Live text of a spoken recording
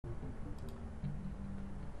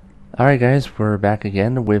Alright guys, we're back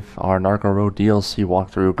again with our Narco Road DLC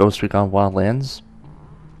walkthrough Ghost Recon Wildlands.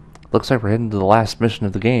 Looks like we're heading to the last mission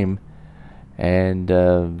of the game, and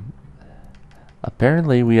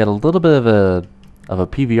apparently we had a little bit of a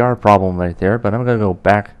PVR problem right there, but I'm gonna go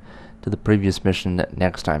back to the previous mission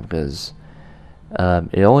next time because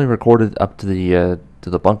it only recorded up to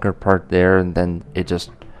the bunker part there, and then it just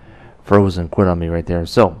froze and quit on me right there.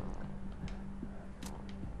 So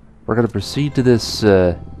we're gonna proceed to this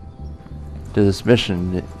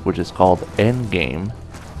mission, which is called Endgame,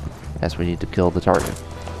 as we need to kill the target.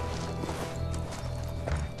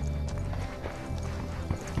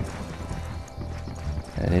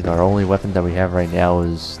 I think our only weapon that we have right now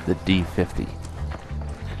is the D50.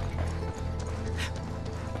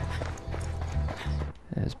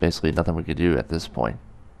 There's basically nothing we could do at this point.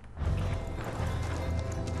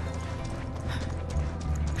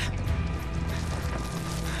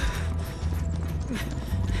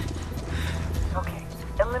 Okay,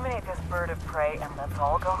 eliminate this bird of prey and let's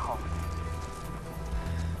all go home.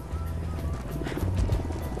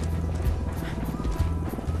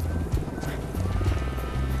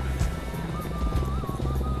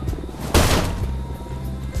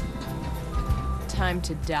 Time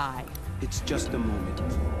to die. It's just a moment.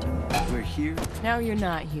 We're here. Now you're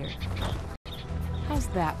not here. How's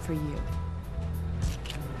that for you?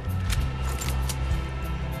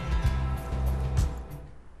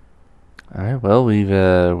 Alright, well,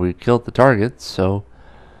 we killed the target, so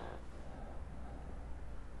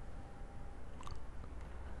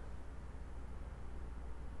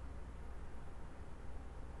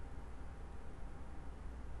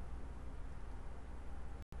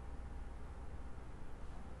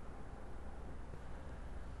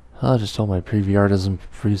I just hope my PVR doesn't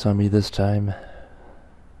freeze on me this time.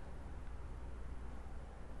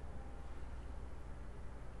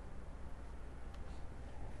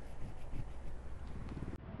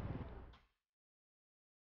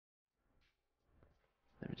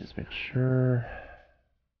 Let me just make sure.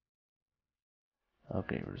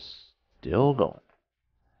 Okay, we're still going.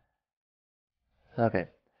 Okay,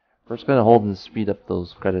 we're just gonna hold and speed up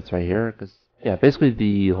those credits right here, because yeah, basically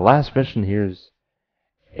the last mission here is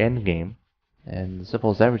end game, and simple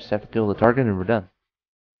as that, we just have to kill the target and we're done.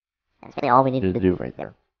 That's really all we need to do right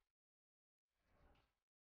there.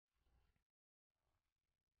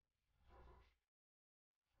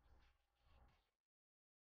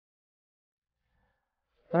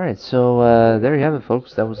 Alright, so there you have it,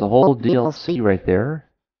 folks. That was the whole DLC right there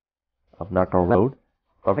of Narco Road.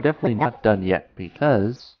 But we're definitely not done yet,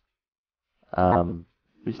 because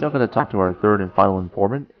we still gotta talk to our third and final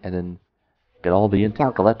informant and then get all the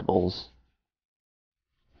intel collectibles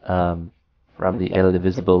from the El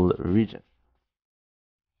Divisible region.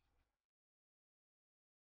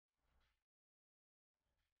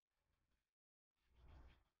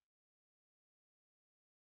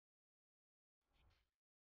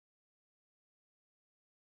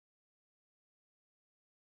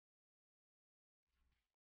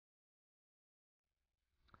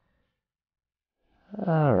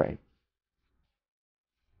 Alright.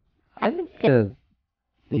 I think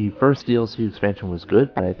the first DLC expansion was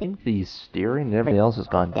good, but I think the steering and everything else has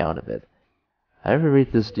gone down a bit. I would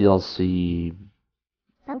rate this DLC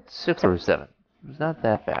about 6 or 7. It's not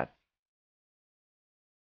that bad.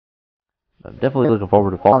 I'm definitely looking forward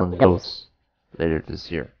to Fallen Ghosts later this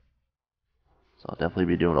year. So I'll definitely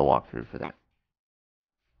be doing a walkthrough for that.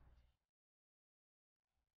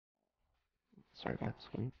 Sorry about that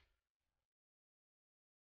screen.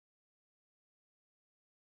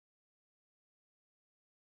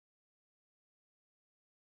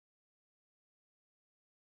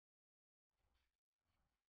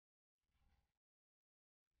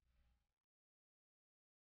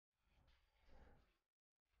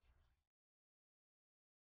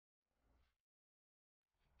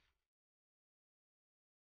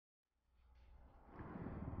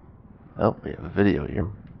 Oh, we have a video here.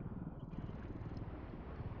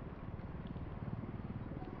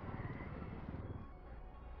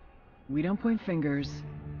 We don't point fingers,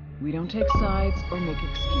 we don't take sides or make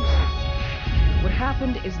excuses. What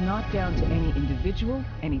happened is not down to any individual,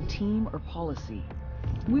 any team, or policy.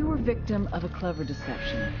 We were victim of a clever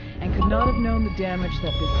deception, and could not have known the damage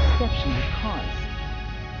that this deception would cause.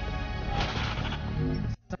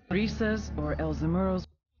 Risa's, or El Zamuro's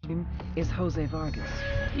name, is Jose Vargas.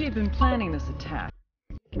 He had been planning this attack,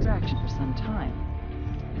 extraction for some time.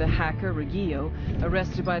 The hacker, Regillo,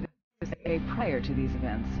 arrested by the CIA prior to these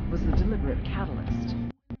events, was the deliberate catalyst.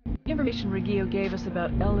 The information Regillo gave us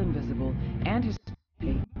about El Invisible and his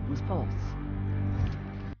was false.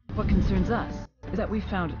 What concerns us is that we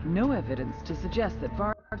found no evidence to suggest that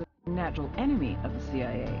Vargas a natural enemy of the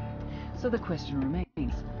CIA. So the question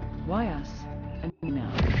remains, why us and we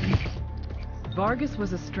now? Vargas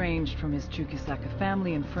was estranged from his Chuquisaca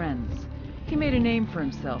family and friends. He made a name for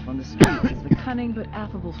himself on the streets as the cunning but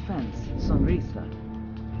affable fence, Sonrisa.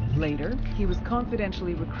 Later, he was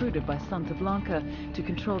confidentially recruited by Santa Blanca to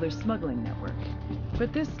control their smuggling network.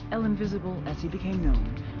 But this El Invisible, as he became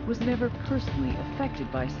known, was never personally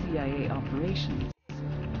affected by CIA operations.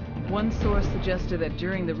 One source suggested that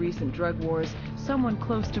during the recent drug wars, someone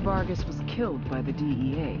close to Vargas was killed by the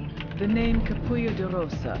DEA. The name Capullo de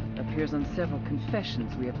Rosa appears on several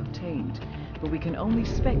confessions we have obtained, but we can only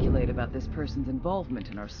speculate about this person's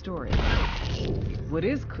involvement in our story. What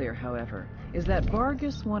is clear, however, is that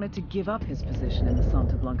Vargas wanted to give up his position in the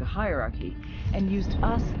Santa Blanca hierarchy and used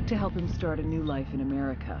us to help him start a new life in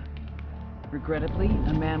America. Regrettably,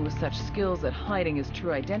 a man with such skills at hiding his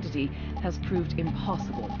true identity has proved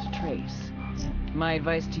impossible to trace. My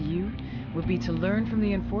advice to you would be to learn from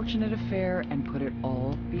the unfortunate affair and put it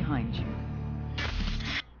all behind you.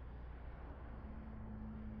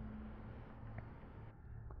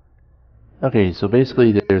 Okay, so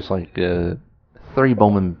basically there's like 3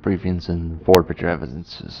 Bowman briefings and 4 picture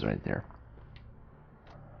evidences right there.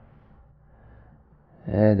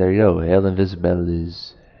 And there you go, El Invisible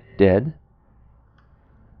is dead.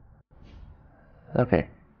 Okay,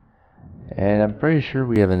 and I'm pretty sure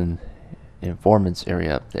we have an informants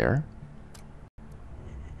area up there.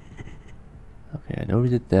 Okay, I know we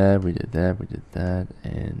did that, we did that, we did that,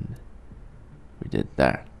 and we did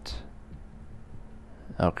that.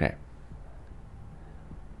 Okay.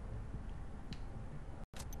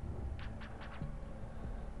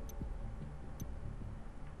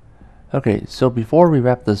 Okay, so before we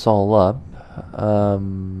wrap this all up,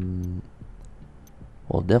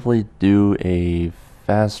 we'll definitely do a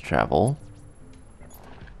fast travel.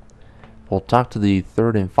 We'll talk to the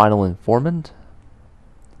 3rd and final informant,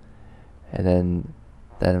 and then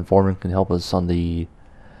that informant can help us on the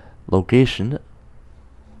location,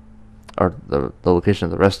 or the location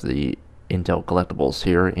of the rest of the intel collectibles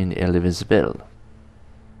here in El Invisible.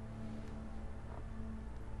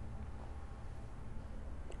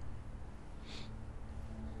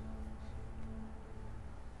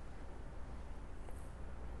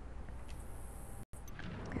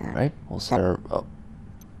 Alright, we'll set her up.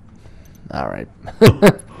 Alright.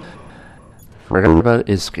 Forgot about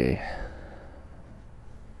Iske.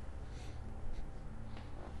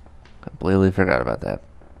 Completely forgot about that.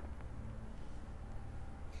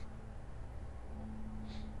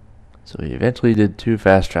 So we eventually did 2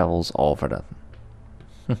 fast travels, all for nothing.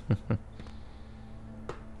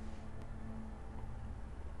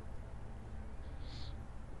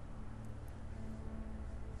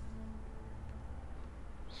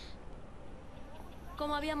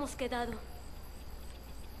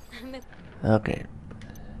 Okay.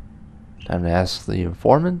 Time to ask the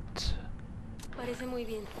informant.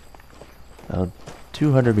 About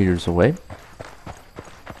 200 meters away.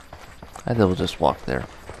 I think we'll just walk there.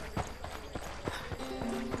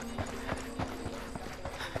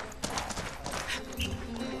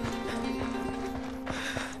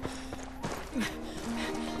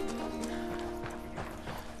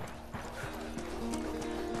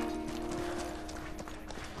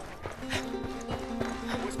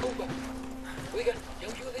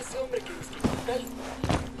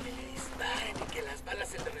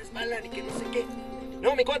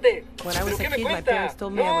 No, mi cuate. When I was ¿Pero a qué me kid, my cuenta? parents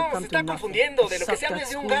told me I would No, come se to está nothing. confundiendo. I De lo que se sucked habla at es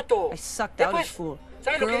de un school. gato. I sucked out of Después, school.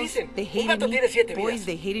 ¿sabes lo que Girls, dicen? they Un hated gato me. tiene 7 vidas. Boys,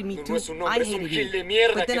 they hated me No too. es un I hombre, es un hated gil de me.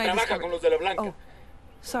 mierda But que then I trabaja discovered... con los de la blanca. Oh,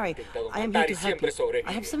 sorry. Intentado I am matar here y to help siempre you. sobrevive.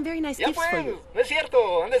 I have some very nice Ya gifts for pues, you. no es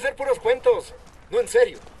cierto. Han de ser puros cuentos. No, en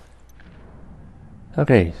serio.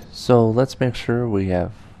 Okay, so let's make sure we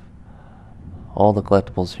have all the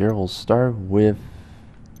collectibles here. We'll start with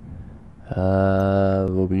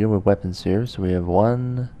we'll begin with weapons here. So we have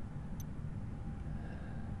 1.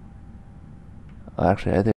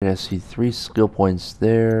 Actually, I think I see 3 skill points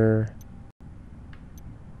there.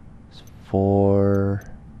 4.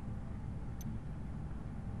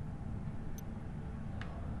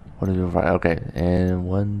 What is it? Okay, and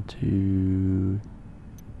 1, 2.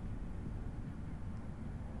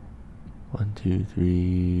 1, 2,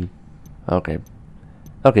 3. Okay.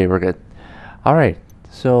 Okay, we're good. Alright,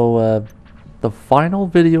 so the final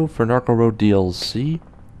video for Narco Road DLC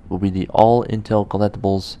will be the all Intel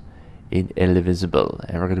collectibles in El Invisible.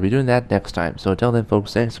 And we're going to be doing that next time. So until then,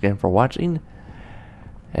 folks, thanks again for watching.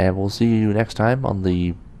 And we'll see you next time on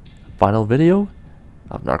the final video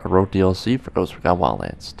of Narco Road DLC for Ghost Recon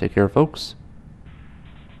Wildlands. Take care, folks.